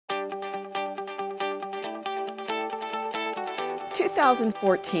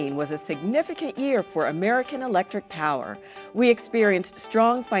2014 was a significant year for American Electric Power. We experienced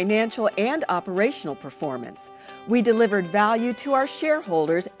strong financial and operational performance. We delivered value to our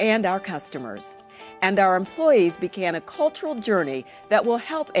shareholders and our customers. And our employees began a cultural journey that will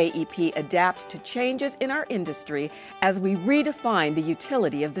help AEP adapt to changes in our industry as we redefine the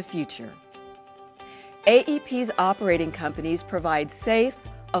utility of the future. AEP's operating companies provide safe,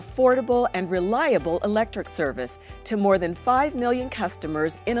 affordable, and reliable electric service to more than 5 million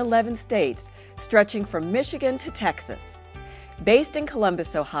customers in 11 states, stretching from Michigan to Texas. Based in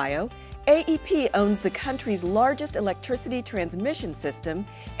Columbus, Ohio, AEP owns the country's largest electricity transmission system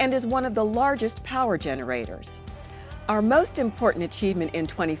and is one of the largest power generators. Our most important achievement in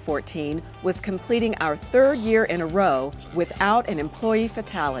 2014 was completing our third year in a row without an employee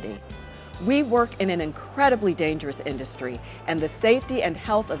fatality. We work in an incredibly dangerous industry, and the safety and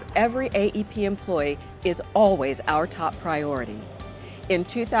health of every AEP employee is always our top priority. In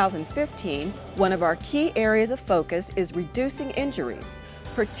 2015, one of our key areas of focus is reducing injuries,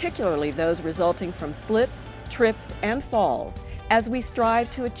 particularly those resulting from slips, trips, and falls, as we strive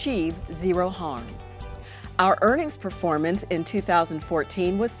to achieve zero harm. Our earnings performance in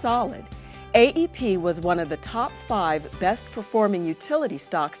 2014 was solid. AEP was one of the top 5 best-performing utility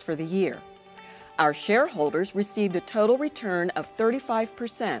stocks for the year. Our shareholders received a total return of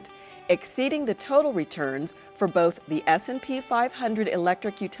 35%, exceeding the total returns for both the S&P 500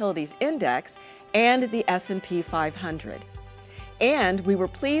 Electric Utilities Index and the S&P 500. And we were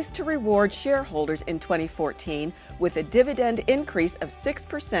pleased to reward shareholders in 2014 with a dividend increase of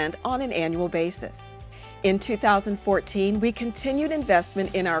 6% on an annual basis. In 2014, we continued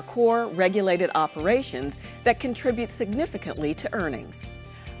investment in our core regulated operations that contribute significantly to earnings.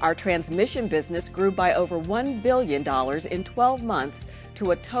 Our transmission business grew by over $1 billion in 12 months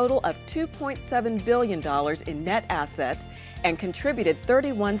to a total of $2.7 billion in net assets and contributed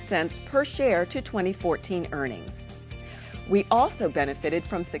 31 cents per share to 2014 earnings. We also benefited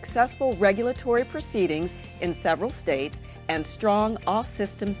from successful regulatory proceedings in several states and strong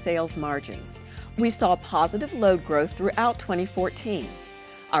off-system sales margins. We saw positive load growth throughout 2014.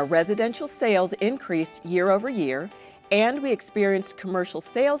 Our residential sales increased year over year, and we experienced commercial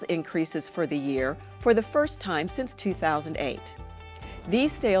sales increases for the year for the first time since 2008.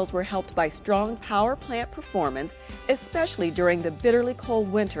 These sales were helped by strong power plant performance, especially during the bitterly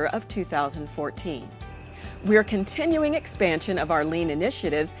cold winter of 2014. We are continuing expansion of our lean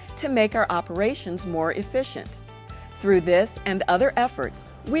initiatives to make our operations more efficient. Through this and other efforts,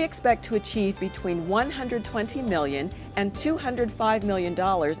 we expect to achieve between $120 million and $205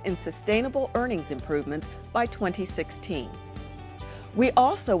 million in sustainable earnings improvements by 2016. We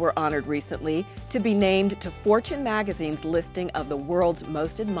also were honored recently to be named to Fortune magazine's listing of the world's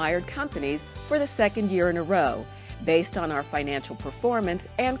most admired companies for the second year in a row, based on our financial performance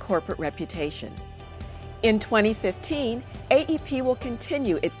and corporate reputation. In 2015, AEP will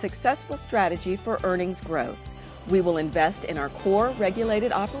continue its successful strategy for earnings growth. We will invest in our core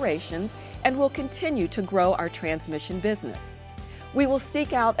regulated operations and will continue to grow our transmission business. We will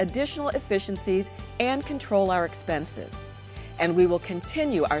seek out additional efficiencies and control our expenses. And we will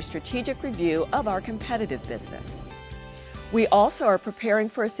continue our strategic review of our competitive business. We also are preparing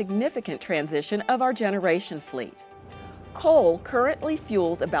for a significant transition of our generation fleet. Coal currently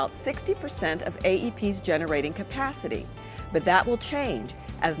fuels about 60% of AEP's generating capacity, but that will change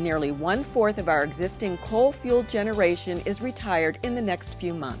as nearly 1/4 of our existing coal-fueled generation is retired in the next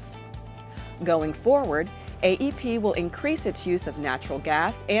few months. Going forward, AEP will increase its use of natural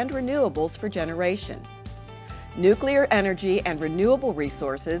gas and renewables for generation. Nuclear energy and renewable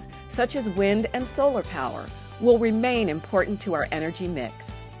resources, such as wind and solar power, will remain important to our energy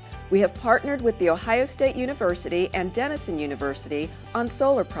mix. We have partnered with The Ohio State University and Denison University on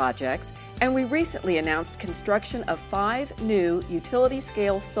solar projects, and we recently announced construction of 5 new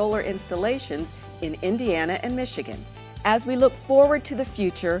utility-scale solar installations in Indiana and Michigan. As we look forward to the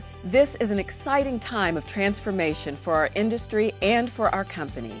future, this is an exciting time of transformation for our industry and for our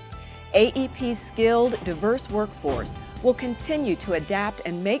company. AEP's skilled, diverse workforce will continue to adapt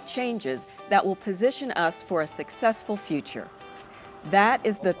and make changes that will position us for a successful future. That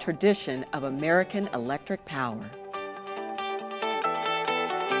is the tradition of American Electric Power.